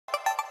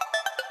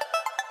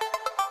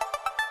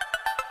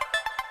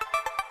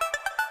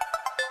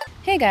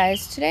Hey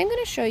guys, today I'm going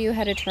to show you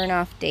how to turn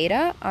off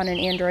data on an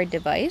Android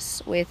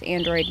device with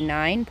Android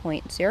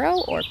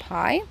 9.0 or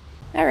Pie.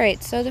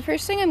 Alright, so the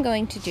first thing I'm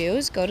going to do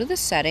is go to the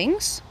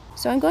settings.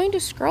 So I'm going to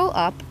scroll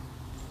up.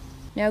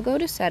 Now go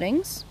to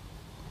settings.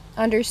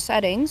 Under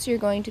settings, you're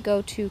going to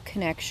go to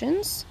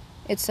connections.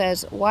 It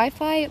says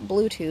Wi-Fi,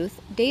 Bluetooth,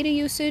 data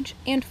usage,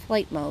 and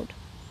flight mode.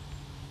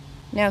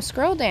 Now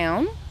scroll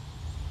down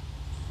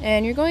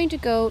and you're going to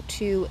go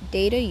to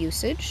data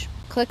usage.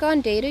 Click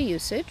on data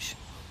usage.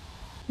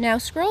 Now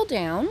scroll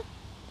down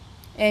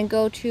and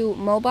go to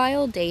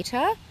mobile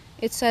data.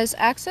 It says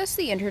access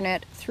the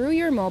internet through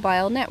your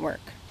mobile network.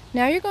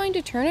 Now you're going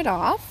to turn it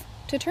off.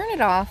 To turn it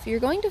off, you're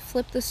going to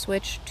flip the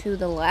switch to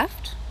the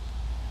left.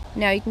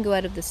 Now you can go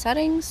out of the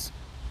settings.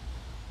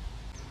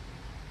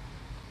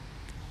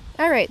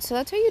 Alright, so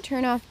that's how you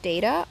turn off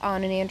data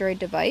on an Android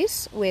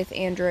device with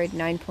Android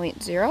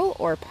 9.0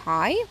 or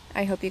Pie.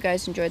 I hope you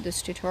guys enjoyed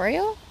this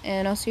tutorial,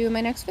 and I'll see you in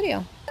my next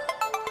video.